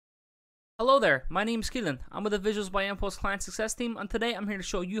Hello there, my name is Keelan. I'm with the Visuals by Impulse Client Success Team, and today I'm here to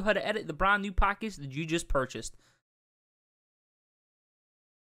show you how to edit the brand new package that you just purchased.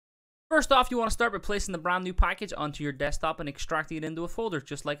 First off, you want to start by placing the brand new package onto your desktop and extracting it into a folder,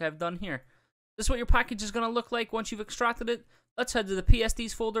 just like I've done here. This is what your package is going to look like once you've extracted it. Let's head to the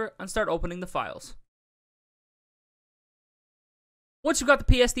PSDs folder and start opening the files. Once you've got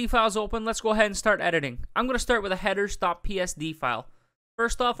the PSD files open, let's go ahead and start editing. I'm going to start with a headers.psd file.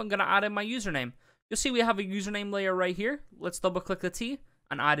 First off, I'm going to add in my username. You'll see we have a username layer right here. Let's double click the T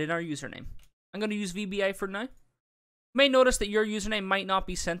and add in our username. I'm going to use VBI for now. You may notice that your username might not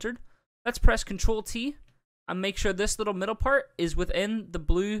be centered. Let's press Ctrl T and make sure this little middle part is within the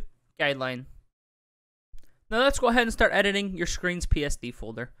blue guideline. Now let's go ahead and start editing your screen's PSD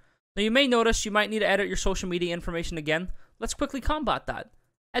folder. Now you may notice you might need to edit your social media information again. Let's quickly combat that.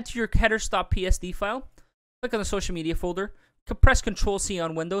 Head to your headers.psd file, click on the social media folder, press Ctrl C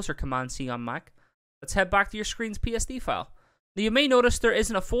on Windows or Command C on Mac. Let's head back to your screen's PSD file. Now you may notice there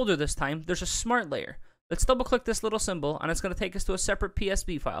isn't a folder this time, there's a smart layer. Let's double click this little symbol and it's going to take us to a separate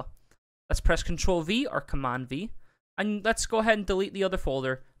PSD file. Let's press Ctrl V or Command V, and let's go ahead and delete the other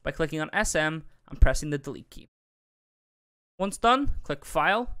folder by clicking on SM and pressing the delete key. Once done, click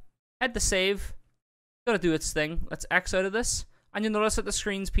File, head to Save, gotta do its thing. Let's X out of this, and you'll notice that the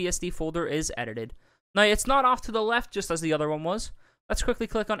screen's PSD folder is edited. Now it's not off to the left just as the other one was. Let's quickly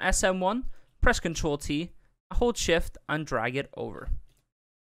click on SM1, press Ctrl T, hold Shift, and drag it over.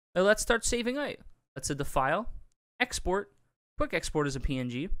 Now let's start saving out. Let's hit the File, Export, Quick Export as a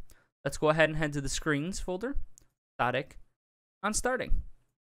PNG. Let's go ahead and head to the Screens folder, Static, and Starting.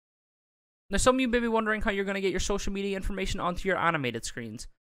 Now some of you may be wondering how you're going to get your social media information onto your animated screens.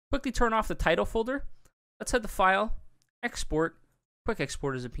 Quickly turn off the title folder. Let's head to File, Export, Quick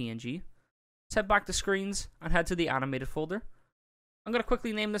Export as a PNG. Let's head back to Screens and head to the animated folder. I'm going to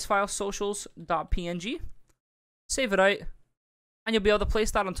quickly name this file socials.png. Save it out, and you'll be able to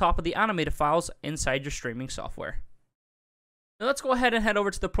place that on top of the animated files inside your streaming software. Now let's go ahead and head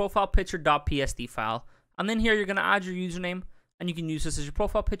over to the profile picture.psd file, and then here you're going to add your username, and you can use this as your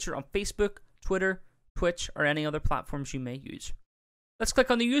profile picture on Facebook, Twitter, Twitch, or any other platforms you may use. Let's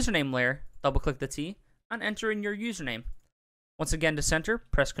click on the username layer, double click the T, and enter in your username. Once again, to center,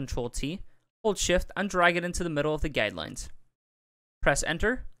 press Ctrl T, hold Shift, and drag it into the middle of the guidelines. Press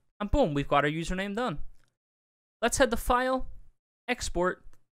Enter, and boom, we've got our username done. Let's head to File, Export,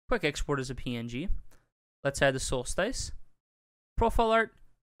 Quick Export as a PNG. Let's head to Solstice, Profile Art,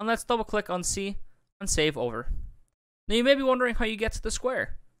 and let's double click on C and save over. Now you may be wondering how you get to the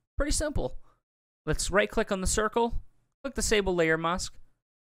square. Pretty simple. Let's right click on the circle, click Disable Layer Mask.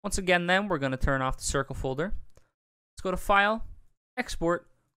 Once again then, we're going to turn off the circle folder. Let's go to File, Export,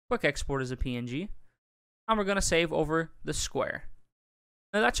 Quick Export as a PNG, and we're going to save over the square.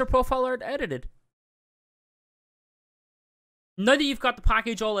 Now that's your profile art edited. Now that you've got the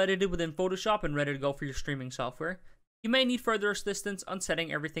package all edited within Photoshop and ready to go for your streaming software, you may need further assistance on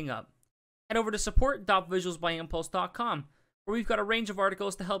setting everything up. Head over to support.visualsbyimpulse.com, where we've got a range of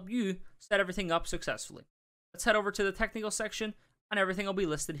articles to help you set everything up successfully. Let's head over to the technical section, and everything will be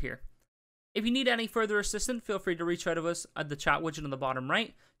listed here. If you need any further assistance, feel free to reach out to us at the chat widget on the bottom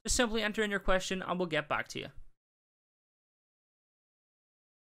right. Just simply enter in your question and we'll get back to you.